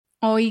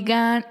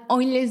Oigan,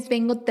 hoy les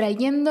vengo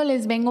trayendo,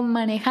 les vengo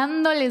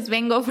manejando, les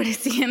vengo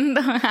ofreciendo.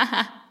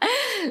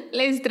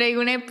 Les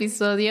traigo un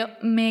episodio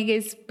mega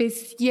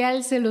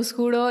especial, se los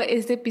juro.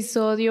 Este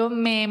episodio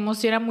me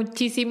emociona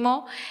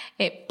muchísimo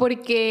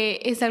porque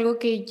es algo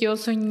que yo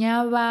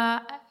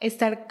soñaba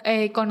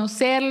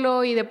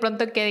conocerlo, y de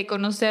pronto que de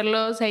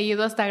conocerlo se ha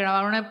ido hasta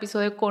grabar un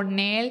episodio con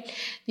él.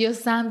 Dios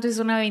santo, es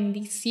una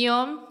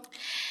bendición.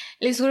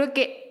 Les juro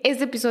que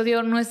este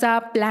episodio no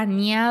estaba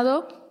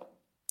planeado.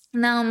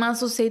 Nada más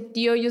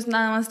sucedió, yo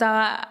nada más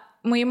estaba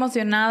muy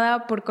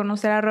emocionada por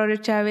conocer a Rorro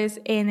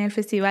Chávez en el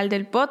Festival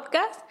del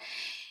Podcast,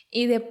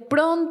 y de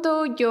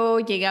pronto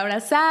yo llegué a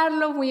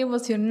abrazarlo muy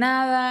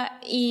emocionada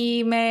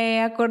y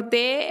me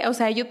acordé,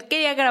 yo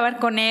quería grabar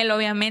con él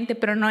obviamente,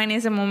 pero no en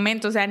ese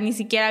momento, ni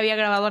siquiera había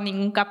grabado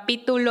ningún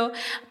capítulo,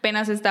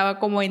 apenas estaba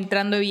como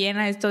entrando bien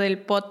a esto del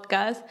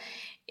podcast.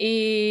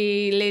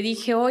 Y le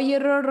dije, oye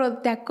Rorro,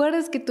 ¿te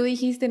acuerdas que tú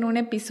dijiste en un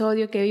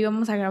episodio que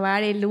íbamos a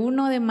grabar el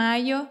 1 de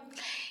mayo?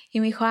 Y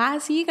me dijo,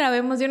 sí,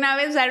 grabemos de una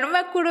vez. No me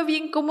acuerdo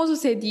bien cómo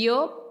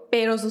sucedió,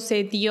 pero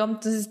sucedió.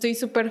 Entonces estoy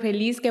súper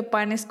feliz que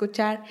puedan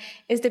escuchar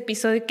este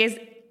episodio, que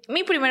es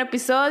mi primer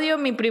episodio,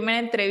 mi primera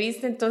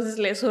entrevista. Entonces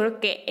les juro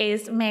que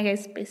es mega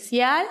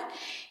especial.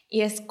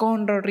 Y es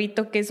con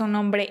Rorrito, que es un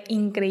hombre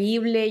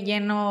increíble,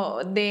 lleno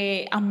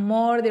de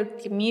amor, de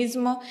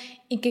optimismo,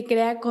 y que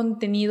crea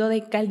contenido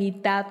de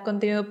calidad,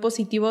 contenido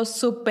positivo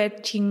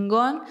súper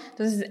chingón.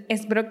 Entonces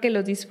espero que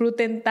lo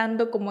disfruten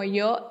tanto como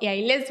yo. Y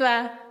ahí les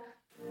va.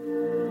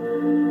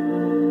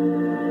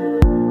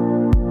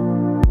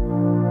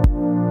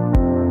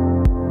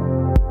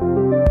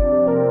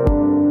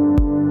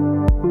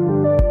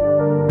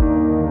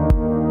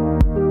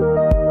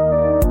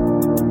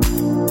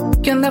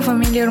 ¿Qué onda,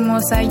 familia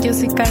hermosa? Yo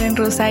soy Karen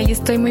Rosa y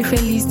estoy muy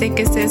feliz de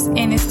que estés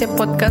en este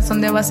podcast,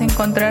 donde vas a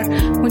encontrar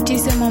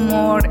muchísimo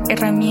amor,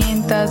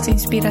 herramientas,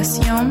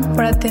 inspiración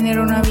para tener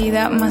una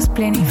vida más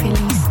plena y feliz.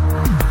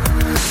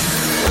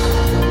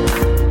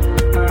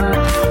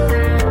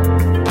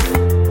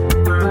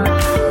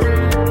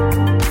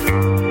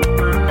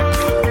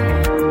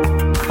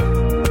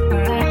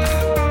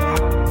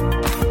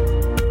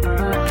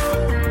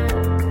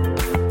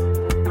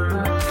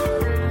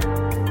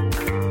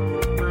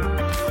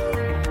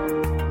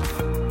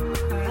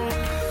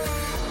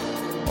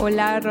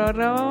 Hola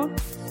Rorro,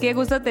 qué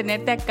gusto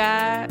tenerte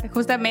acá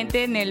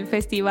justamente en el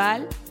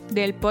Festival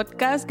del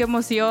Podcast, qué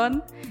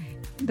emoción.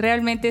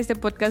 Realmente este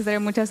podcast trae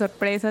muchas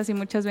sorpresas y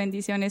muchas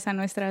bendiciones a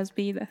nuestras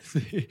vidas.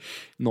 Sí.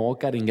 No,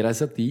 Karen,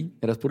 gracias a ti,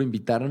 gracias por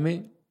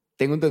invitarme.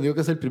 Tengo entendido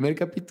que es el primer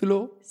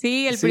capítulo.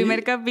 Sí, el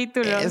primer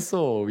capítulo.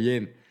 Eso,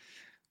 bien.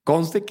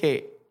 Conste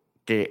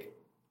que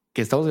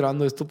estamos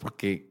grabando esto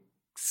porque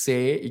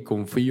sé y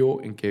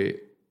confío en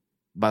que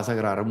vas a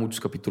grabar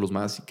muchos capítulos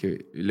más y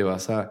que le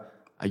vas a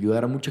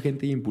ayudar a mucha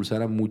gente y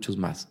impulsar a muchos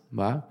más,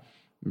 ¿va?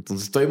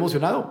 Entonces estoy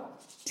emocionado.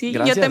 Sí,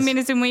 gracias. Yo también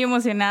estoy muy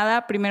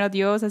emocionada. Primero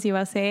Dios, así va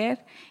a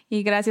ser.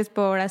 Y gracias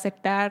por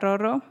aceptar,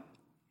 Rorro.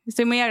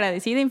 Estoy muy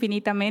agradecida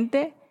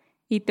infinitamente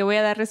y te voy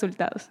a dar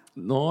resultados.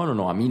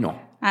 No, a mí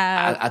no.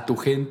 A tu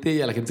gente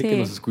y a la gente que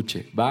nos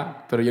escuche,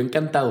 ¿va? Pero yo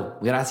encantado.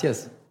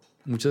 Gracias.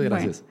 Muchas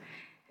gracias.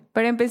 Bueno,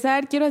 para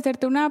empezar, quiero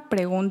hacerte una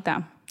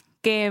pregunta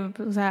que,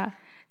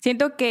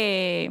 siento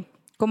que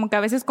como que a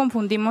veces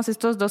confundimos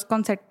estos dos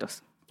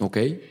conceptos. Ok.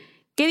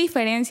 ¿Qué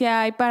diferencia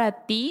hay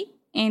para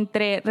ti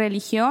entre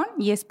religión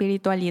y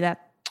espiritualidad?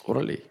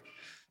 Órale.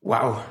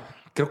 Wow.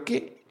 Creo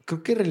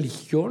que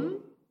religión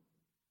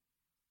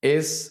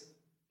es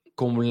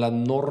como las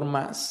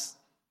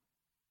normas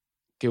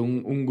que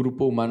un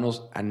grupo de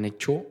humanos han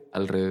hecho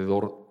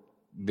alrededor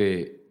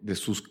de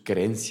sus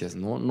creencias,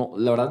 ¿no? No,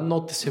 la verdad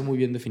no te sé muy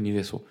bien definir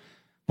eso,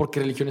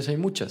 porque religiones hay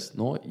muchas,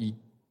 ¿no? Y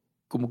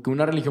como que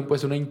una religión puede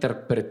ser una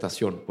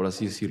interpretación, por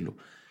así decirlo.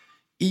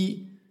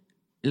 Y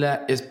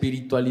la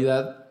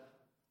espiritualidad,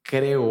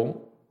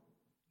 creo,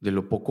 de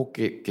lo poco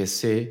que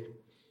sé,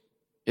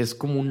 es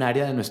como un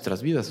área de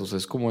nuestras vidas.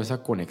 Es como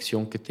esa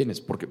conexión que tienes.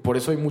 Porque por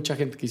eso hay mucha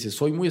gente que dice,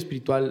 soy muy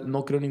espiritual,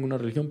 no creo en ninguna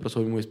religión, pero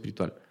soy muy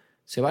espiritual.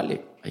 Se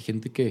vale. Hay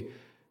gente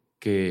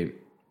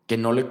que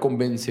no le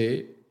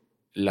convence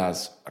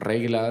las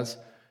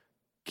reglas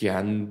que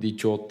han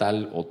dicho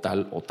tal o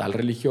tal o tal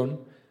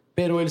religión,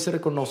 pero él se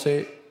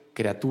reconoce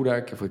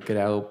criatura que fue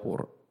creado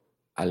por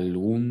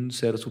algún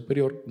ser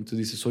superior, entonces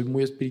dice, soy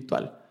muy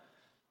espiritual.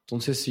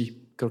 Entonces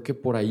sí, creo que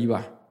por ahí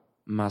va,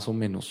 más o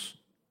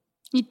menos.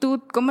 ¿Y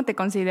tú cómo te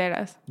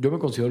consideras? Yo me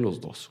considero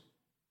los dos.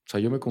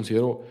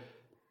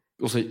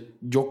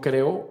 Yo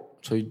creo,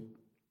 soy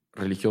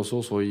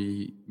religioso,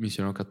 soy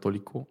misionero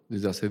católico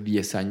desde hace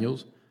 10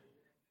 años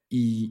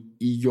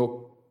y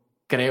yo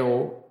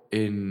creo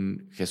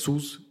en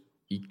Jesús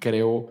y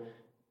creo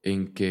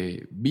en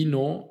que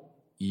vino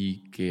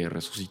y que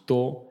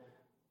resucitó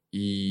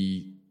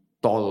y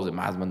todos los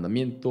demás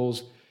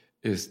mandamientos.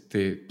 Pues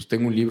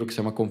tengo un libro que se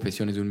llama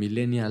Confesiones de un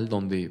Millennial,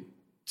 donde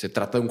se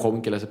trata de un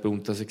joven que le hace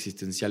preguntas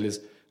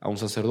existenciales a un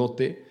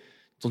sacerdote.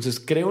 Entonces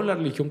creo en la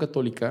religión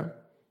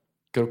católica,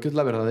 creo que es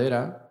la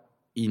verdadera,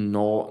 y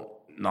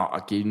no,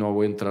 aquí no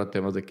voy a entrar a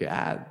temas de que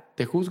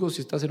te juzgo si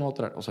estás en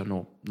otra. O sea,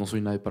 no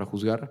soy nadie para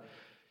juzgar.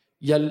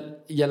 Y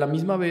a la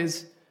misma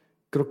vez,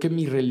 creo que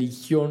mi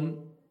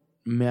religión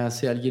me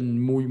hace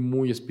alguien muy,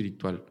 muy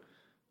espiritual.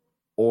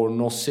 O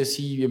no sé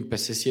si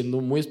empecé siendo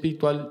muy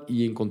espiritual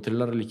y encontré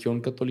la religión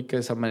católica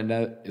de esa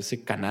manera,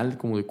 ese canal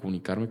como de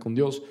comunicarme con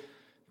Dios.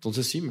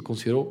 Entonces sí, me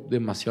considero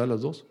demasiado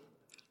las dos.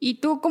 ¿Y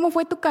tú cómo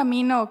fue tu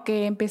camino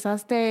que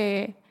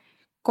empezaste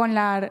con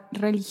la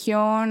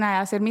religión,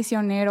 a ser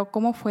misionero?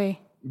 ¿Cómo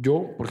fue?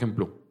 Yo, por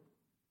ejemplo,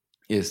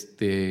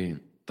 todavía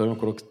me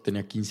acuerdo que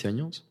tenía 15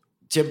 años.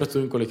 Siempre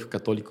estuve en un colegio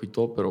católico y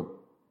todo,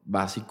 pero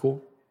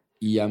básico.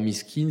 Y a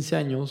mis 15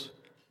 años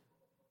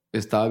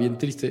estaba bien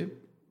triste.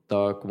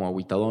 Estaba como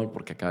agüitadón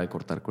porque acaba de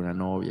cortar con la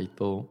novia y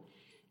todo.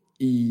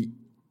 Y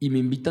me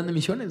invitan de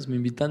misiones.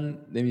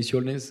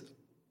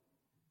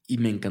 Y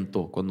me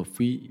encantó. Cuando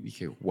fui,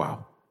 dije,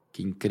 wow,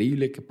 qué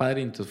increíble, qué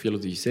padre. Entonces fui a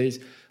los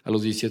 16. A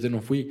los 17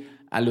 no fui.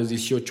 A los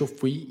 18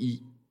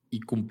 fui y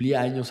cumplí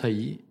años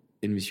ahí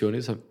en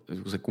misiones.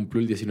 Se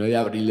cumplió el 19 de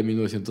abril de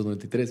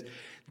 1993.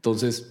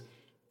 Entonces,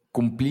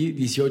 cumplí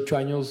 18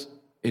 años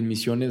en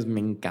misiones.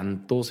 Me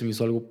encantó, se me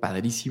hizo algo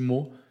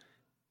padrísimo.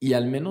 Y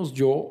al menos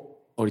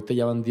yo, ahorita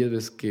ya van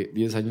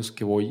 10 años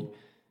que voy,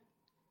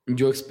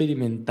 yo he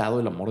experimentado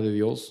el amor de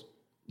Dios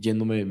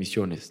yéndome de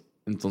misiones.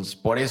 Entonces,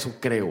 por eso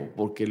creo,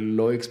 porque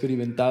lo he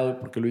experimentado,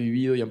 porque lo he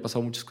vivido y han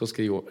pasado muchas cosas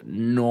que digo,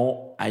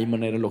 no hay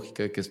manera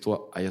lógica de que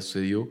esto haya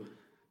sucedido,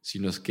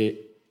 sino es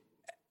que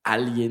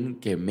alguien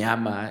que me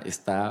ama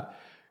está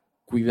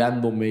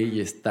cuidándome y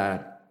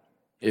está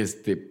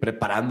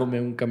preparándome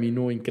un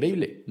camino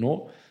increíble,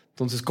 ¿no?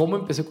 Entonces, ¿cómo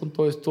empecé con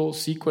todo esto?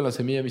 Sí, con la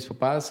semilla de mis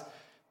papás,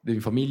 de mi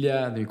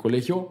familia, de mi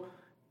colegio,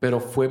 pero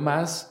fue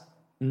más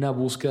una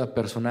búsqueda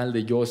personal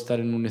de yo estar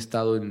en un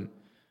estado,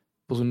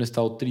 un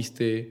estado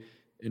triste,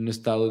 en un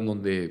estado en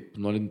donde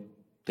no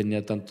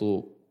tenía tanto,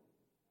 o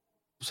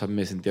sea,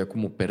 me sentía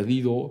como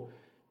perdido,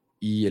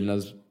 y en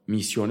las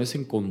misiones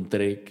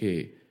encontré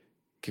que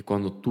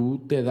cuando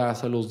tú te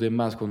das a los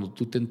demás, cuando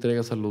tú te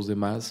entregas a los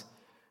demás,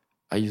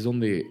 ahí es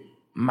donde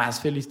más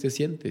feliz te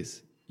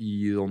sientes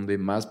y donde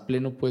más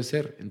pleno puedes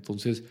ser.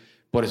 Entonces,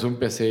 por eso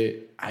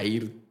empecé a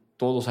ir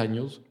todos los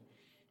años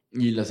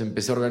y las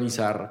empecé a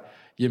organizar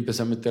y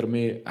empecé a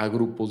meterme a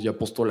grupos y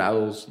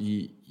apostolados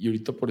y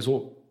ahorita por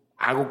eso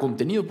hago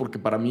contenido, porque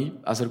para mí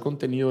hacer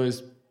contenido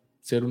es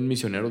ser un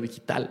misionero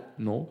digital,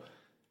 ¿no?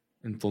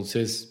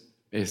 Entonces,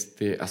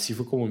 así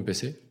fue como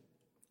empecé.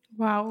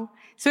 Wow,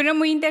 suena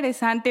muy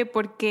interesante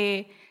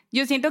porque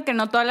yo siento que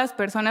no todas las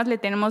personas le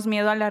tenemos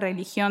miedo a la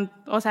religión,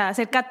 o sea, a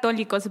ser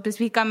católicos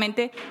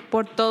específicamente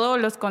por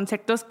todos los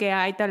conceptos que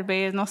hay, tal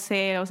vez, no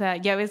sé, o sea,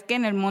 ya ves que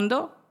en el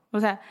mundo,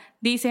 o sea,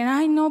 dicen,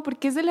 ay no,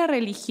 porque es de la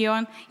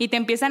religión y te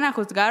empiezan a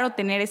juzgar o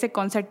tener ese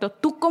concepto.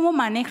 ¿Tú cómo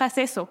manejas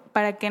eso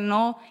para que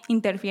no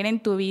interfiera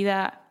en tu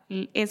vida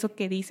eso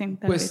que dicen?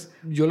 Tal vez?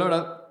 Yo la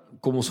verdad,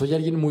 como soy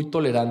alguien muy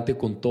tolerante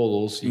con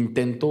todos,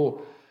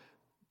 intento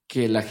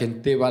que la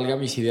gente valga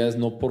mis ideas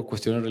no por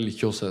cuestiones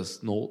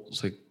religiosas, ¿no? O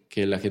sea,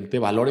 que la gente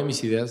valore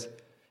mis ideas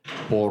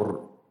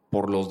por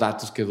los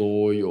datos que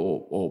doy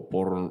o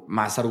por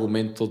más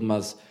argumentos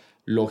más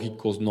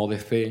lógicos, no de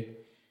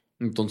fe.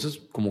 Entonces,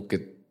 como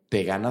que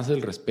te ganas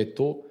el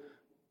respeto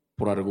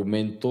por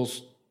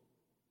argumentos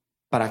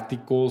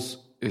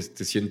prácticos,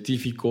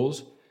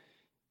 científicos,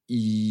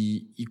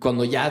 y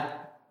cuando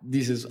ya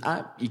dices,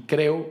 y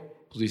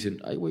creo, pues dicen,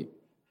 ay, güey,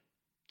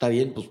 está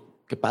bien, pues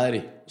qué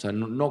padre. O sea,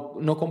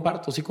 no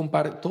comparto, sí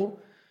comparto,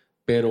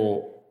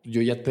 pero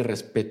yo ya te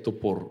respeto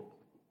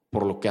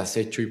por lo que has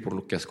hecho y por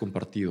lo que has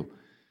compartido.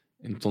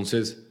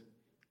 Entonces,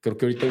 creo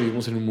que ahorita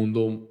vivimos en un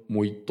mundo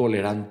muy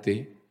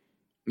tolerante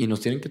y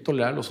nos tienen que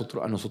tolerar a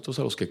nosotros,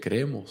 a los que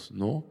creemos,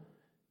 ¿no?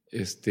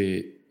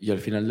 Y al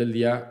final del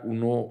día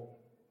uno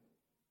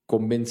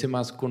convence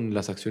más con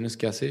las acciones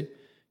que hace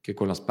que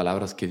con las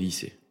palabras que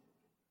dice.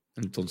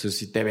 Entonces,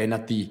 si te ven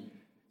a ti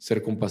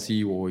ser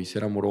compasivo y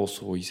ser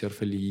amoroso y ser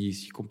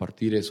feliz y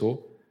compartir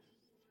eso,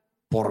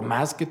 por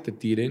más que te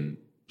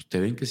tiren, pues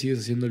te ven que sigues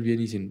haciendo el bien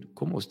y dicen,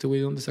 ¿cómo? ¿Este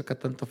güey de dónde saca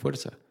tanta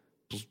fuerza?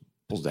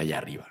 Pues de allá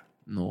arriba,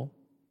 ¿no?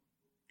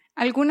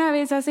 ¿Alguna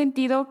vez has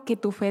sentido que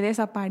tu fe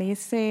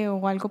desaparece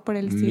o algo por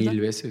el estilo?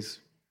 1000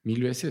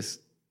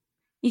 veces.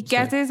 ¿Y qué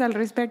haces al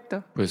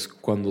respecto? Pues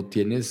cuando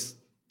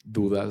tienes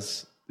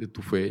dudas de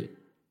tu fe,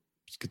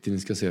 pues, ¿qué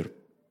tienes que hacer?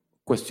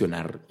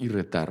 Cuestionar y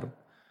retar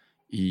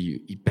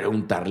y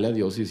preguntarle a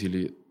Dios y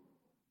decirle,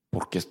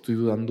 ¿por qué estoy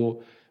dudando?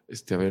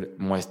 A ver,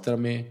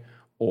 muéstrame.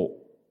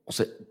 O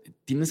sea,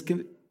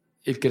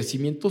 el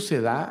crecimiento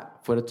se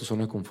da fuera de tu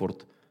zona de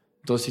confort.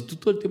 Entonces, si tú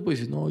todo el tiempo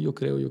dices, no, yo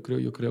creo,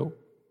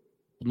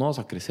 pues no vas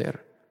a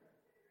crecer.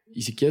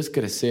 Y si quieres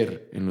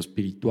crecer en lo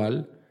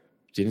espiritual,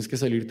 tienes que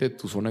salirte de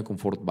tu zona de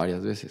confort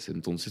varias veces.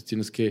 Entonces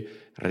tienes que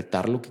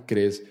retar lo que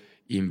crees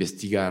e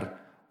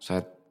investigar. O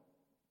sea,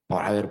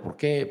 para ver por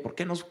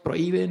qué nos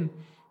prohíben.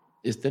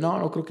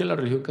 No creo que la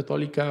religión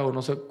católica o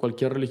no sé,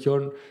 cualquier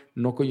religión,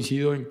 no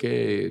coincido en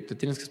que te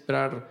tienes que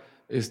esperar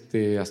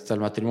hasta el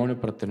matrimonio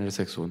para tener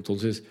sexo.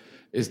 Entonces,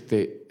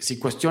 si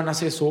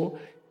cuestionas eso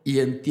y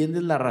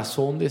entiendes la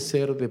razón de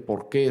ser de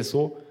por qué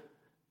eso,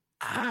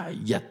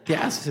 ya te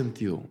hace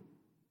sentido.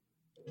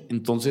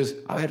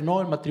 Entonces, a ver,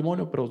 no, el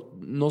matrimonio, pero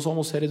no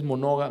somos seres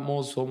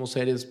monógamos, somos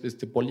seres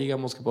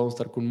polígamos que podemos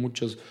estar con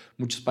muchas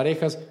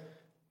parejas.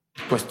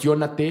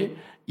 Cuestiónate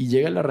y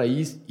llega a la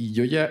raíz. Y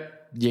yo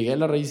ya llegué a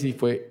la raíz y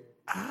fue,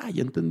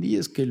 ya entendí,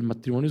 es que el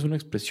matrimonio es una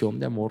expresión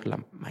de amor,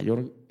 la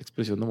mayor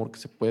expresión de amor que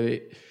se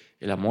puede.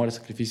 El amor es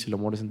sacrificio, el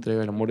amor es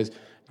entrega, el amor es...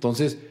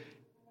 Entonces,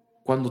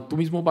 cuando tú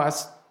mismo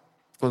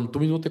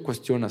te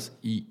cuestionas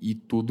y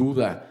tu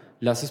duda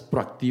la haces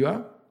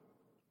proactiva,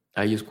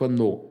 ahí es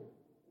cuando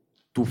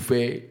tu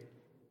fe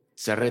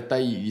se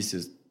reta y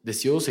dices,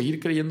 decido seguir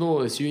creyendo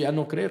o decido ya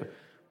no creer,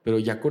 pero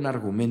ya con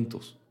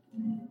argumentos.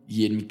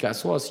 Y en mi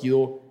caso ha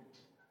sido,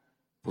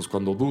 pues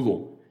cuando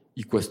dudo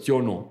y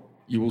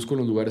cuestiono y busco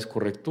los lugares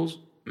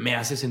correctos, me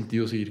hace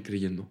sentido seguir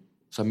creyendo.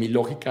 O sea, mi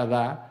lógica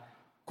da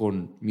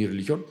con mi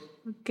religión.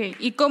 Okay.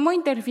 ¿Y cómo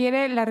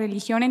interfiere la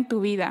religión en tu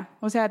vida?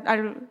 O sea,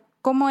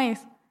 ¿cómo es?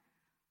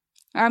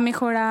 ¿Ha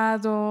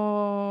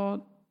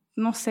mejorado?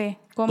 No sé.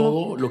 ¿Cómo?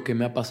 Todo lo que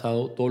me ha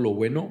pasado, todo lo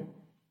bueno,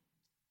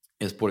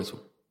 es por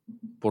eso.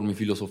 Por mi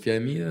filosofía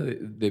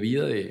de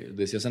vida,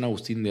 decía San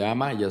Agustín, de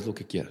ama y haz lo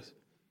que quieras.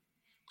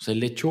 O sea,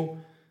 el hecho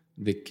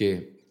de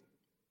que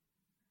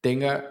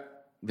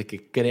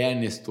crea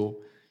en esto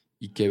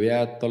y que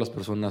vea a todas las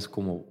personas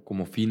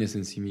como fines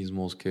en sí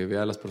mismos, que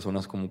vea a las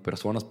personas como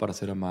personas para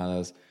ser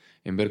amadas,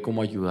 en ver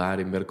cómo ayudar,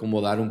 en ver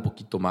cómo dar un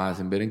poquito más,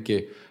 en ver en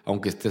que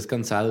aunque estés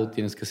cansado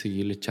tienes que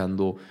seguirle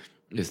echando,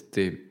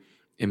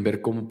 en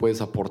ver cómo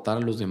puedes aportar a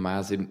los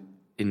demás,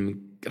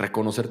 en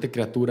reconocerte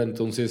criatura.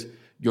 Entonces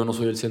yo no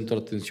soy el centro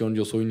de atención,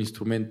 yo soy un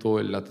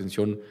instrumento, la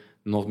atención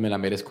no me la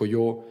merezco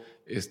yo.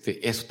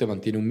 Eso te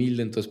mantiene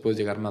humilde, entonces puedes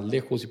llegar más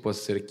lejos y puedes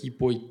hacer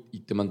equipo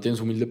y te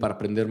mantienes humilde para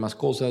aprender más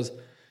cosas.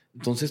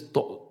 Entonces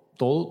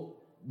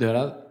todo, de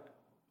verdad,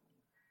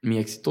 mi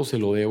éxito se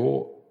lo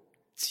debo,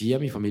 sí, a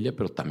mi familia,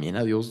 pero también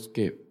a Dios,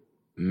 que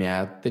me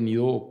ha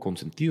tenido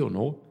consentido,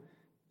 ¿no?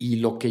 Y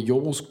lo que yo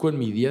busco en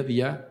mi día a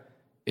día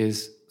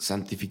es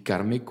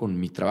santificarme con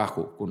mi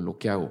trabajo, con lo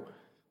que hago.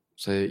 O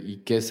sea,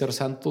 ¿y qué es ser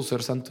santo?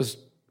 Ser santo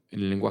es,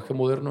 en el lenguaje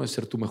moderno, es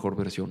ser tu mejor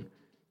versión.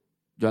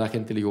 Yo a la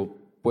gente le digo,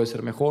 puedes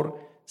ser mejor,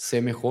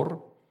 sé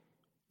mejor,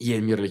 y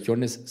en mi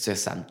religión es sé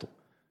santo.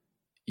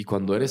 Y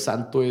cuando eres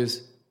santo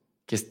es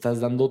que estás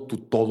dando tu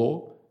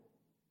todo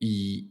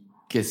y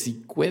que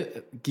si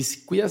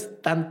cuidas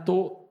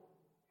tanto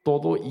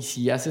todo y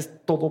si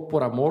haces todo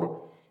por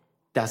amor,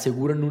 te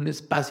aseguran un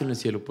espacio en el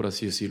cielo, por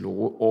así decirlo.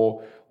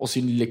 O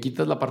si le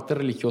quitas la parte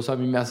religiosa, a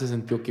mí me hace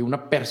sentido que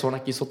una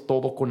persona que hizo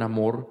todo con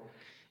amor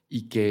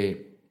y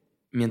que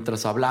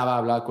mientras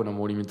hablaba con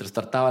amor y mientras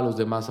trataba a los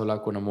demás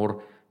hablaba con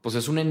amor, pues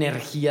es una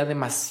energía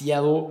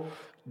demasiado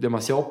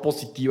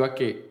positiva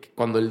que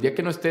cuando el día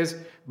que no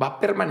estés va a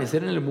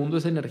permanecer en el mundo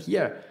esa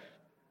energía.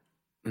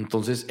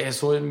 Entonces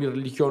eso en mi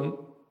religión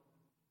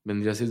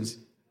vendría a ser,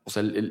 o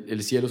sea,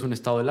 el cielo es un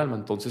estado del alma.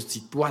 Entonces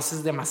si tú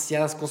haces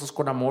demasiadas cosas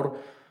con amor,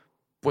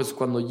 pues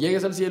cuando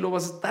llegues al cielo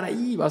vas a estar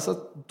ahí, o sea,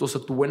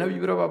 tu buena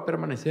vibra va a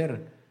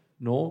permanecer,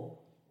 ¿no?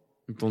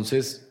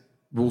 Entonces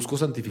busco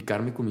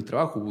santificarme con mi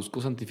trabajo,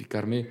 busco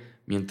santificarme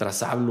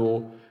mientras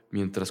hablo,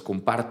 mientras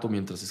comparto,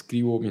 mientras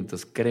escribo,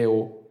 mientras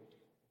creo.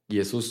 Y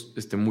eso es,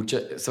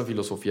 esa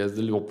filosofía es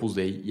del Opus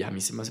Dei y a mí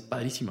se me hace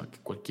padrísima, que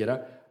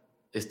cualquiera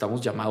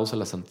estamos llamados a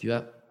la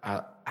santidad,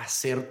 a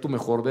ser tu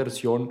mejor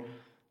versión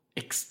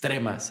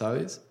extrema,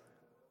 ¿sabes?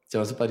 Se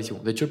me hace padrísimo.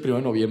 De hecho, el 1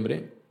 de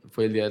noviembre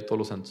fue el Día de Todos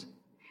los Santos.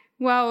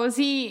 Wow,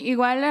 sí,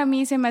 igual a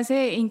mí se me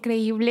hace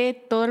increíble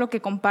todo lo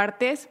que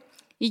compartes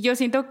y yo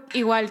siento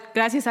igual,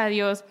 gracias a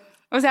Dios.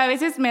 O sea, a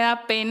veces me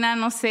da pena,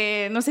 no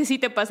sé si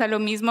te pasa lo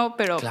mismo,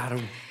 pero claro,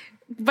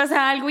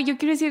 pasa algo y yo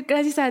quiero decir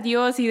gracias a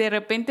Dios y de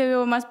repente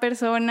veo más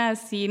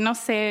personas y no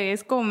sé,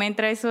 es como me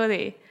entra eso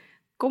de,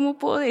 ¿cómo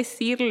puedo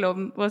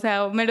decirlo? O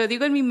sea, me lo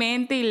digo en mi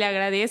mente y le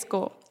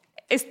agradezco.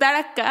 Estar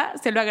acá,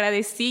 se lo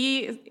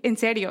agradecí en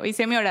serio,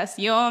 hice mi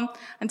oración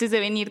antes de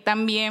venir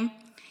también.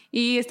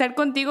 Y estar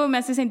contigo me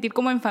hace sentir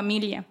como en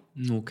familia.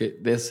 No, que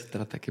de eso se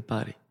trata. Qué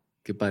padre,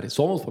 qué padre.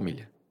 Somos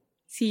familia.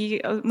 Sí,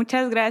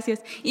 muchas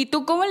gracias. ¿Y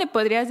tú cómo le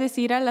podrías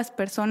decir a las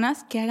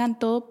personas que hagan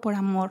todo por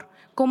amor?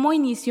 ¿Cómo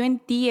inició en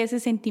ti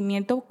ese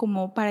sentimiento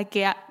como para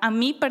que a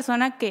mi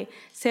persona que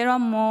cero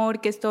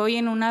amor, que estoy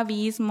en un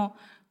abismo,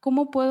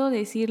 cómo puedo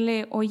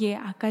decirle, oye,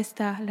 acá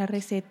está la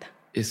receta?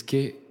 Es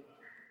que,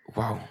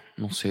 wow,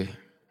 no sé.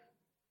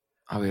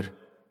 A ver,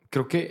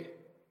 creo que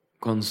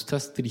cuando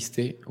estás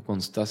triste o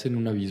cuando estás en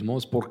un abismo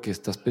es porque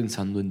estás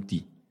pensando en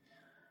ti.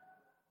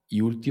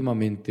 Y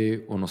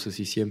últimamente, o no sé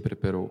si siempre,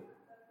 pero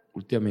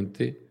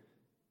últimamente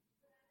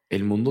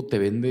el mundo te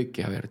vende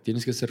que, a ver,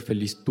 tienes que ser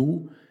feliz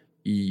tú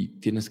y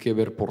tienes que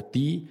ver por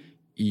ti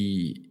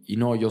y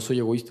no, yo soy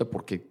egoísta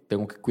porque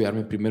tengo que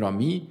cuidarme primero a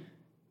mí.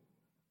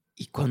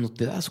 Y cuando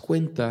te das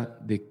cuenta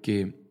de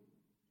que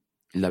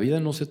la vida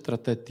no se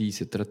trata de ti,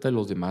 se trata de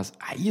los demás,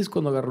 ahí es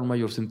cuando agarra un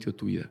mayor sentido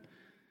tu vida.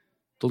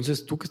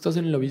 Entonces, tú que estás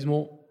en el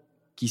abismo,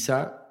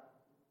 quizá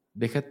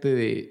déjate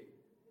de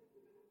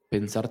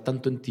pensar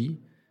tanto en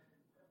ti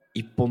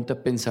y ponte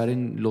a pensar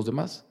en los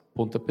demás.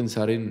 Ponte a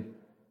pensar en,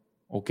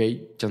 ok,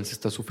 chance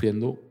está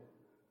sufriendo,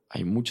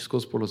 hay muchas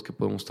cosas por las que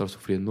podemos estar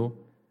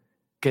sufriendo.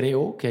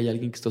 Creo que hay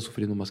alguien que está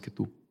sufriendo más que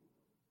tú.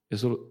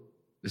 Eso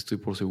estoy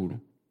por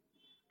seguro.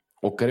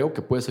 O creo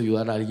que puedes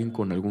ayudar a alguien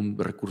con algún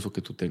recurso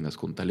que tú tengas,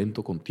 con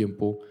talento, con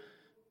tiempo,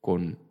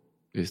 con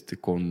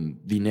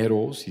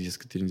dinero, si es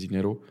que tienes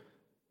dinero.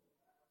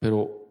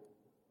 Pero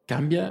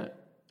cambia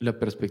la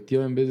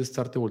perspectiva. En vez de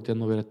estarte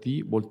volteando a ver a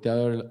ti, voltea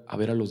a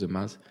ver a los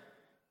demás.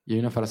 Y hay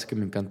una frase que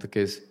me encanta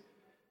que es,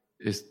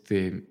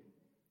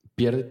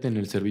 piérdete en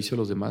el servicio a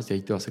los demás y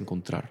ahí te vas a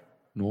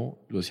encontrar, ¿no?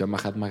 Lo decía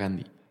Mahatma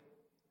Gandhi.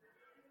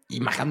 Y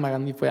Mahatma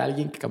Gandhi fue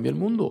alguien que cambió el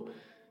mundo.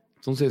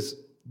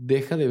 Entonces,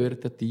 deja de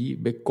verte a ti,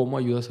 ve cómo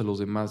ayudas a los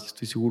demás.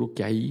 Estoy seguro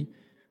que ahí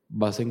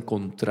vas a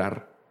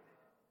encontrar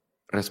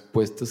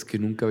respuestas que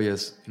nunca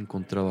habías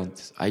encontrado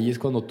antes. Ahí es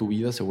cuando tu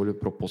vida se vuelve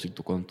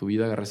propósito, cuando tu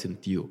vida agarra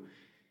sentido.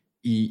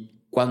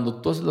 Y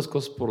cuando tú haces las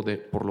cosas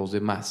por los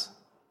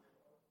demás,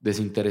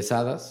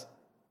 desinteresadas,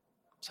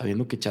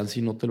 sabiendo que chance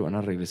y no te lo van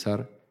a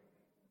regresar,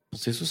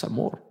 pues eso es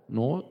amor,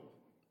 ¿no?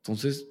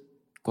 Entonces,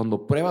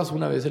 cuando pruebas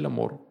una vez el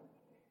amor,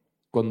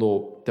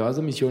 cuando te vas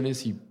de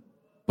misiones y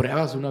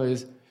pruebas una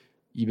vez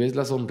y ves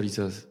las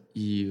sonrisas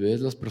y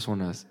ves las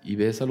personas y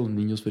ves a los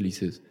niños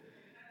felices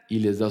y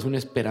les das una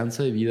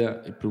esperanza de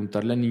vida, y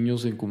preguntarle a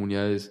niños en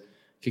comunidades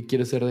qué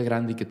quieres ser de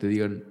grande y que te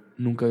digan,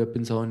 nunca había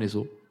pensado en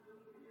eso,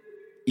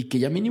 y que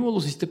ya mínimo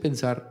los hiciste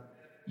pensar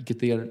y que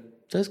te digan,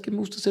 ¿sabes qué? Me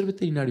gusta ser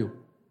veterinario.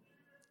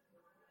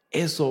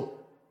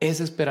 Eso,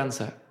 esa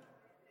esperanza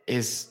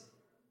es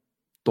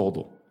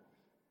todo.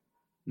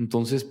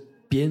 Entonces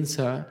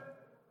piensa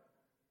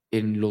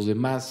en los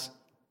demás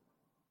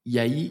y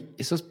ahí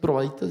esas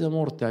probaditas de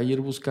amor te va a ir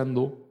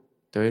buscando,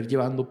 te va a ir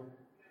llevando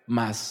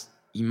más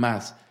y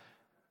más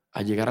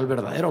a llegar al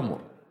verdadero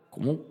amor.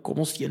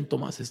 ¿Cómo siento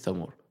más este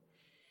amor?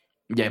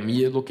 Y a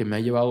mí es lo que me ha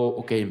llevado,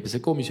 ok,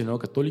 empecé como misionero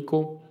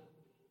católico,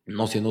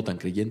 no siendo tan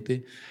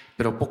creyente,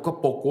 pero poco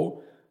a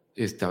poco,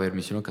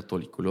 misionero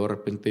católico, luego de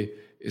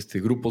repente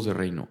grupos de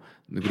reino,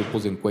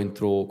 grupos de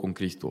encuentro con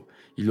Cristo,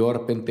 y luego de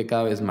repente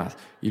cada vez más,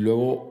 y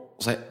luego,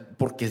 o sea,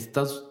 porque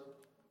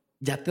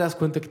ya te das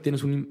cuenta que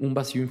tienes un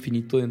vacío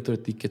infinito dentro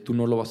de ti que tú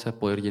no lo vas a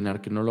poder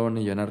llenar, que no lo van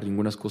a llenar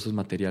ninguna cosas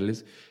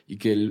materiales, y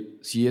que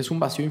si es un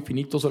vacío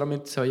infinito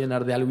solamente se va a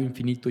llenar de algo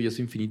infinito, y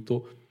ese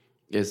infinito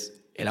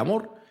es el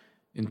amor.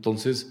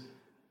 Entonces,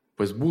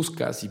 pues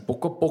buscas y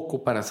poco a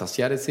poco para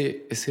saciar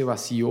ese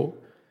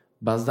vacío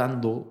vas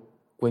dando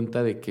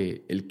cuenta de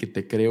que el que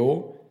te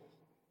creó,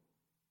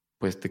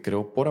 pues te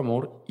creó por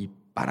amor y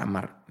para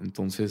amar.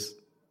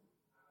 Entonces,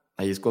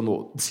 ahí es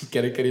cuando, si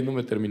queriendo,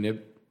 me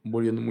terminé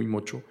volviendo muy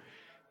mocho,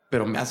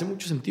 pero me hace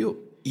mucho sentido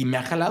y me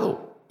ha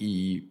jalado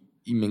y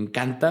me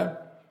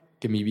encanta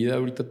que mi vida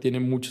ahorita tiene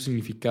mucho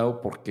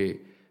significado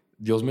porque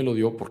Dios me lo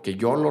dio, porque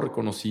yo lo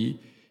reconocí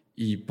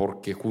y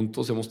porque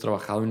juntos hemos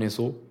trabajado en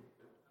eso.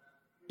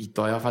 Y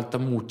todavía falta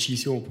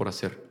muchísimo por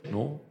hacer,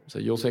 ¿no? O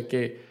sea, yo sé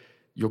que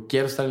yo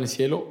quiero estar en el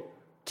cielo,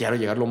 quiero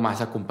llegar lo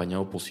más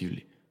acompañado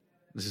posible.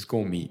 Esa es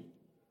como mi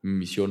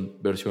misión,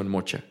 versión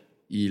mocha.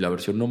 Y la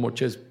versión no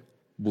mocha es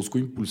busco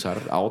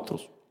impulsar a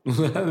otros.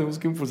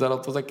 Busco impulsar a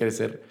otros a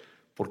crecer,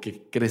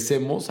 porque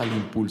crecemos al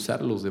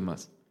impulsar a los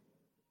demás.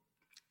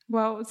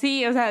 Wow,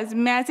 sí, o sea,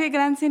 me hace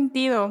gran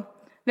sentido.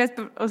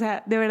 O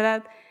sea, de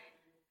verdad,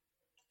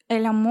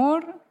 el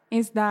amor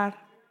es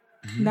dar.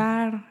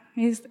 Dar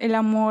es el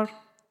amor.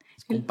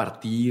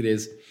 Compartir,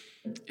 es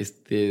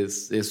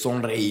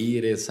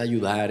sonreír, es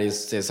ayudar,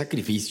 es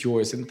sacrificio,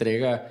 es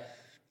entrega,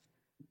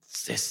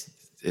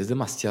 es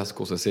demasiadas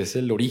cosas, es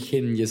el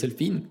origen y es el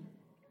fin.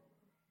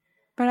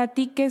 Para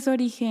ti, ¿qué es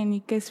origen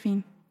y qué es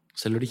fin? O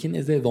sea, el origen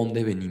es de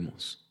dónde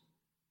venimos.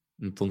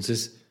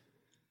 Entonces,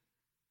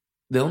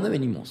 ¿de dónde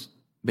venimos?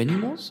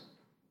 Venimos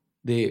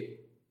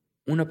de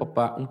un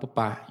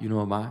papá y una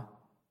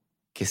mamá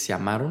que se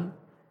amaron,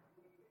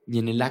 y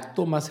en el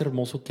acto más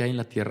hermoso que hay en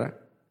la tierra,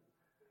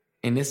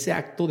 en ese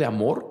acto de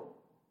amor,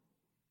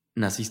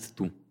 naciste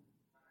tú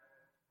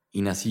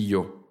y nací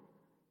yo.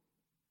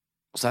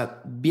 O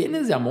sea,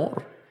 vienes de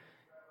amor,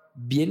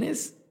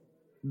 vienes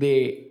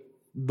de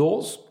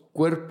dos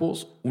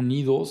cuerpos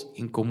unidos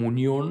en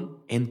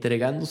comunión,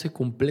 entregándose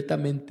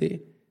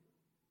completamente,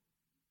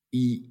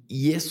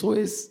 y eso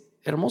es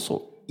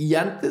hermoso. Y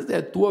antes de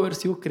tú haber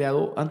sido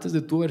creada,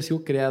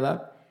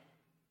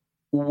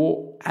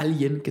 hubo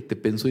alguien que te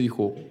pensó y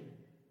dijo,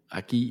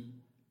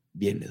 aquí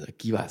vienes,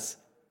 aquí vas.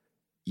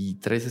 Y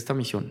traes esta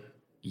misión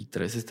y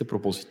traes este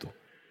propósito.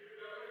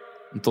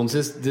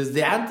 Entonces,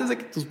 desde antes de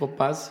que tus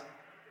papás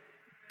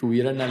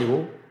tuvieran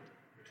algo,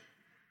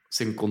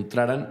 se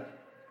encontraran,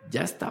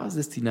 ya estabas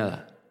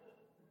destinada.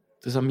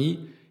 Entonces, a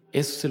mí,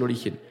 eso es el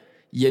origen.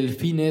 Y el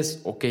fin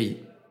es, ok,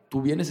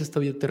 tú vienes a esta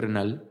vida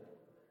terrenal,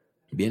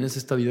 vienes a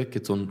esta vida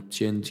que son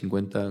 100,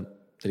 50,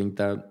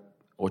 30,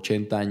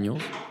 80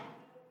 años.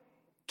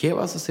 ¿Qué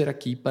vas a hacer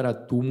aquí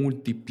para tú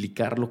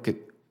multiplicar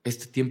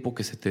este tiempo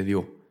que se te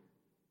dio?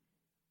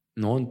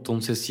 ¿No?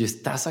 Entonces, si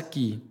estás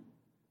aquí,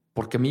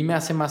 porque a mí me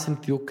hace más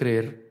sentido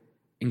creer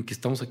en que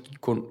estamos aquí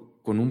con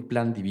un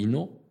plan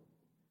divino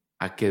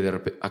a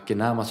que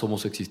nada más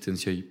somos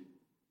existencia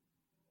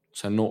O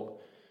sea,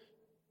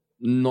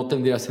 no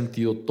tendría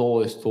sentido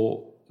todo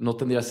esto, no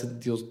tendría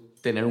sentido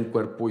tener un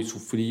cuerpo y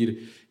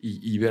sufrir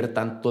y ver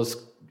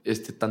tantas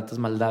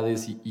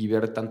maldades y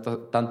ver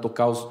tanto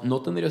caos.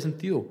 No tendría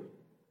sentido.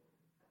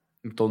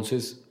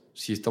 Entonces,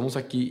 si estamos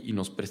aquí y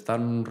nos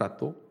prestaron un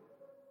rato,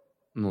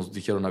 nos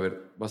dijeron, a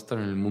ver, vas a estar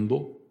en el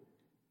mundo,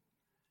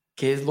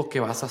 ¿qué es lo que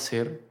vas a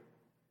hacer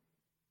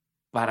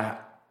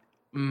para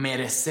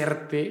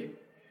merecerte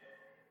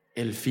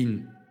el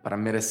fin, para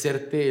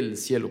merecerte el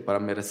cielo, para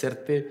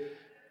merecerte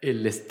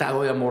el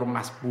estado de amor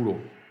más puro?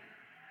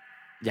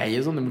 Y ahí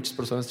es donde muchas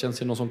personas,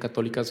 chance, no son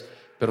católicas,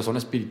 pero son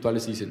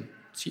espirituales y dicen,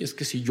 sí, es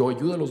que si yo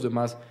ayudo a los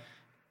demás,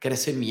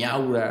 crece mi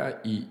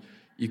aura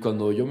y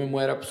cuando yo me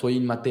muera, pues soy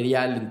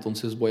inmaterial,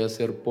 entonces voy a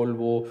ser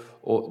polvo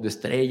o de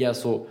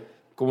estrellas o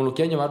como lo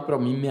quieran llamar, pero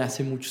a mí me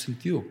hace mucho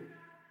sentido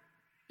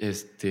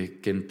que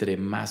entre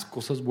más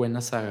cosas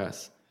buenas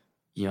hagas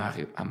y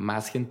a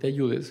más gente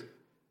ayudes,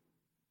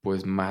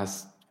 pues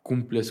más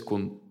cumples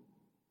con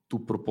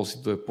tu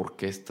propósito de por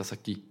qué estás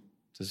aquí.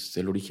 Entonces,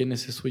 el origen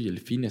es eso y el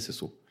fin es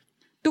eso.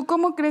 ¿Tú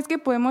cómo crees que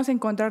podemos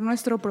encontrar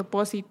nuestro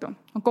propósito?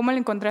 ¿O cómo lo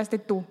encontraste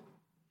tú?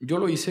 Yo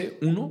lo hice,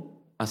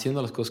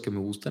 haciendo las cosas que me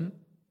gustan.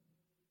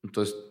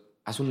 Entonces,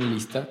 haz una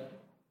lista.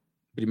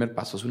 Primer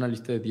paso, haz una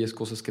lista de 10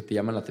 cosas que te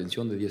llaman la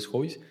atención, de 10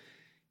 hobbies.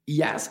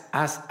 Y haz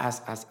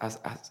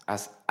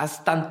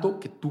tanto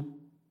que tú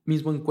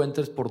mismo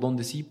encuentres por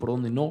dónde sí, por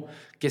dónde no,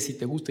 qué sí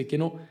te gusta y qué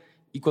no.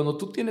 Y cuando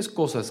tú tienes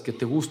cosas que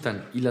te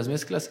gustan y las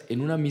mezclas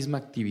en una misma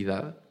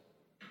actividad,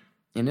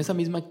 en esa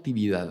misma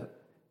actividad,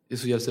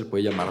 eso ya se le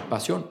puede llamar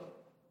pasión.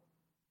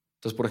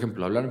 Entonces, por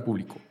ejemplo, hablar en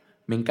público.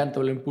 Me encanta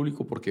hablar en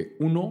público porque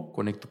 1,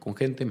 conecto con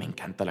gente, me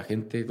encanta la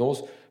gente.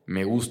 2,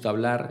 me gusta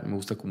hablar, me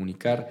gusta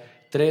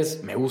comunicar.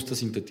 3, me gusta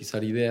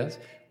sintetizar ideas.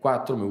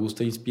 4, me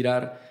gusta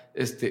inspirar.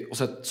 O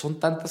sea, son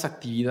tantas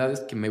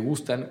actividades que me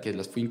gustan, que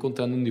las fui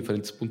encontrando en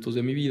diferentes puntos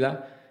de mi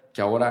vida,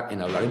 que ahora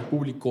en hablar en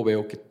público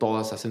veo que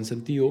todas hacen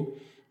sentido.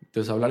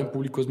 Entonces, hablar en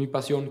público es mi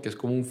pasión, que es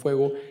como un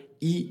fuego.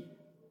 Y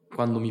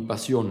cuando mi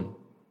pasión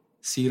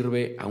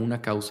sirve a una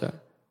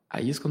causa,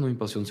 ahí es cuando mi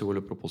pasión se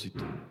vuelve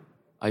propósito.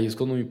 Ahí es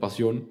cuando mi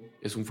pasión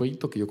es un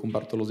fueguito que yo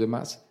comparto a los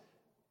demás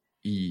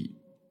y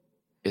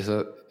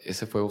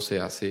ese fuego se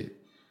hace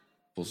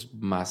pues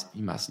más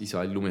y más y se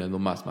va iluminando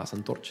más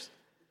antorchas.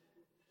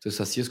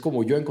 Entonces así es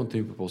como yo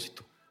encontré mi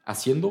propósito,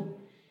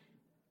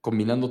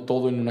 combinando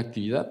todo en una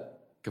actividad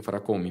que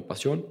fuera como mi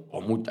pasión,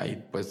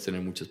 ahí puedes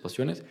tener muchas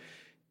pasiones,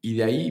 y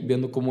de ahí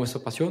viendo cómo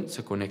esa pasión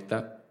se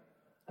conecta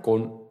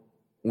con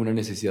una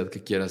necesidad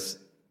que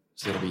quieras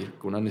servir,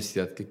 con una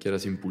necesidad que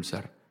quieras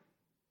impulsar.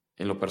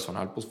 En lo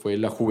personal, pues fue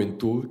la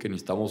juventud que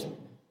necesitamos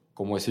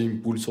como ese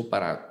impulso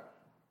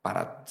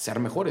para ser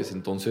mejores.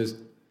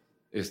 Entonces,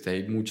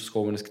 hay muchos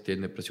jóvenes que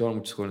tienen depresión,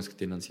 muchos jóvenes que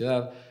tienen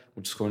ansiedad,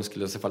 muchos jóvenes que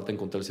les hace falta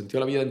encontrar el sentido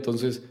de la vida.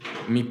 Entonces,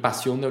 mi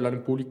pasión de hablar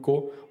en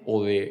público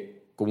o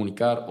de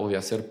comunicar o de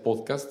hacer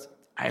podcast,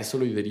 a eso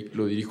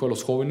lo dirijo a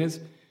los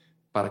jóvenes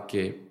para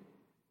que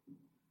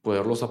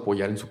poderlos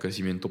apoyar en su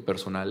crecimiento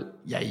personal.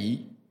 Y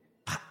ahí,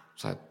 o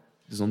sea,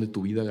 es donde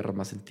tu vida agarra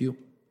más sentido.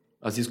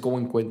 Así es como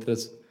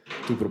encuentras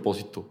tu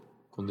propósito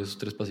con esos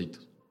 3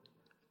 pasitos.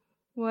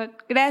 Bueno,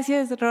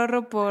 gracias,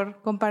 Rorro,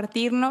 por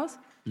compartirnos.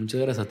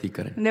 Muchas gracias a ti,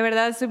 Karen. De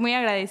verdad, estoy muy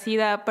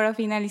agradecida. Para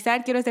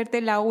finalizar, quiero hacerte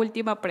la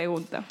última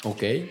pregunta.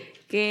 Ok.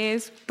 Que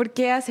es, ¿por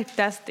qué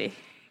aceptaste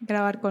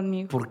grabar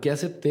conmigo? ¿Por qué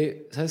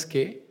acepté? ¿Sabes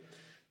qué?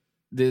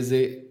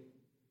 Desde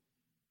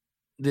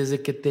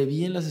que te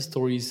vi en las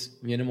stories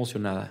bien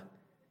emocionada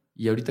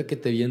y ahorita que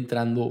te vi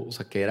entrando, o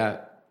sea, que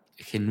era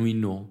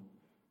genuino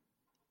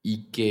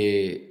y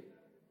que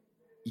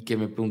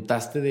me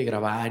preguntaste de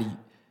grabar y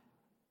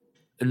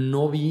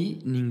no vi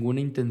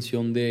ninguna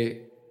intención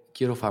de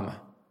quiero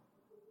fama,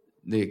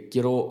 de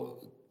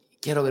quiero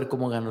ver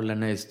cómo gano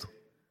lana esto,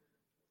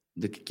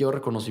 de que quiero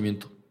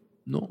reconocimiento.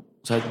 No,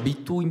 o sea, vi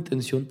tu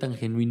intención tan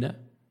genuina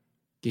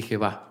que dije,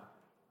 va,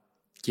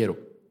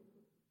 quiero.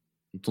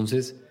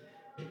 Entonces,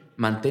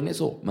 mantén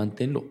eso,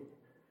 manténlo.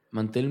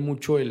 Mantén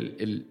mucho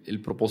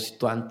el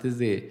propósito antes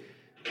de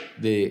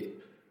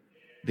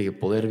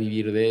poder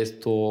vivir de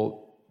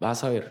esto.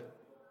 Vas a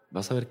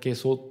ver que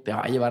eso te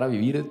va a llevar a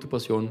vivir de tu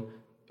pasión,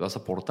 te vas a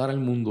aportar al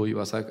mundo y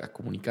vas a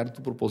comunicar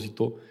tu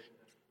propósito.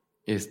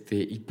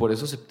 Y por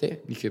eso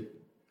acepté. Dije,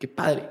 qué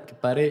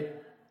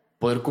padre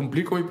poder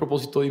cumplir con mi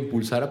propósito de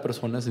impulsar a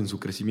personas en su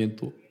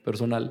crecimiento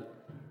personal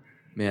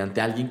mediante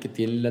alguien que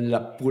tiene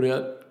la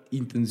pura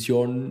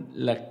intención,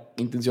 la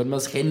intención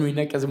más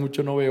genuina que hace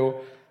mucho no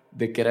veo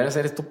de querer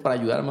hacer esto para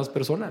ayudar a más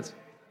personas.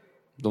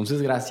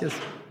 Entonces, gracias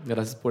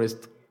por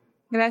esto.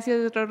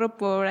 Gracias, Rorro,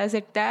 por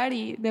aceptar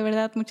y de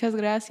verdad muchas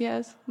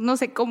gracias. No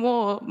sé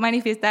cómo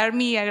manifestar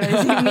mi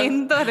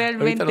agradecimiento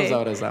realmente. Ahorita nos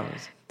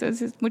abrazamos.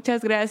 Entonces,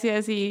 muchas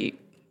gracias y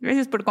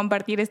gracias por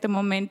compartir este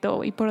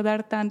momento y por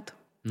dar tanto.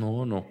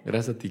 No,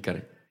 gracias a ti,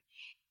 Karen.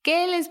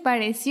 ¿Qué les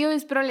pareció?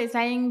 Espero les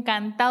haya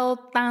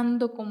encantado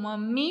tanto como a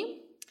mí.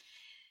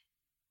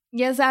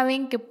 Ya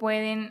saben que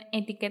pueden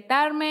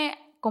etiquetarme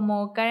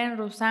como Karen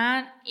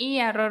Roussan y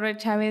a Rorro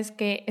Chávez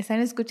que están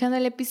escuchando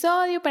el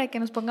episodio para que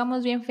nos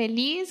pongamos bien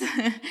feliz.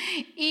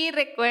 Y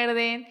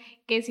recuerden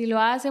que si lo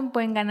hacen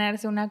pueden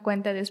ganarse una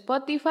cuenta de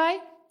Spotify.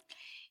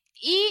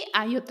 Y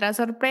hay otra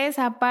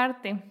sorpresa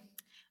aparte.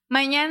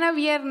 Mañana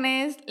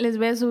viernes les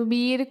voy a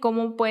subir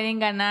cómo pueden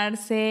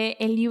ganarse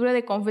el libro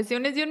de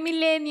Confesiones de un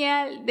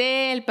Millennial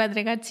del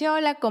Padre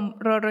Gazziola con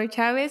Rorro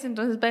Chávez.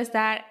 Entonces va a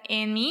estar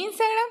en mi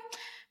Instagram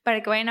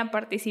para que vayan a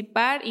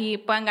participar y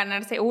puedan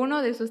ganarse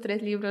uno de esos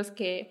 3 libros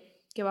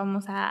que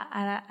vamos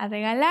a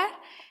regalar,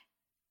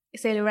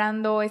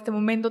 celebrando este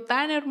momento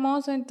tan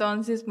hermoso.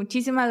 Entonces,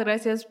 muchísimas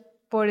gracias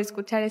por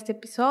escuchar este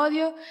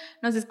episodio.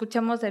 Nos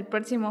escuchamos el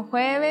próximo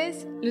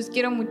jueves. Los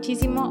quiero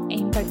muchísimo e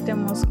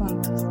impactemos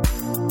juntos.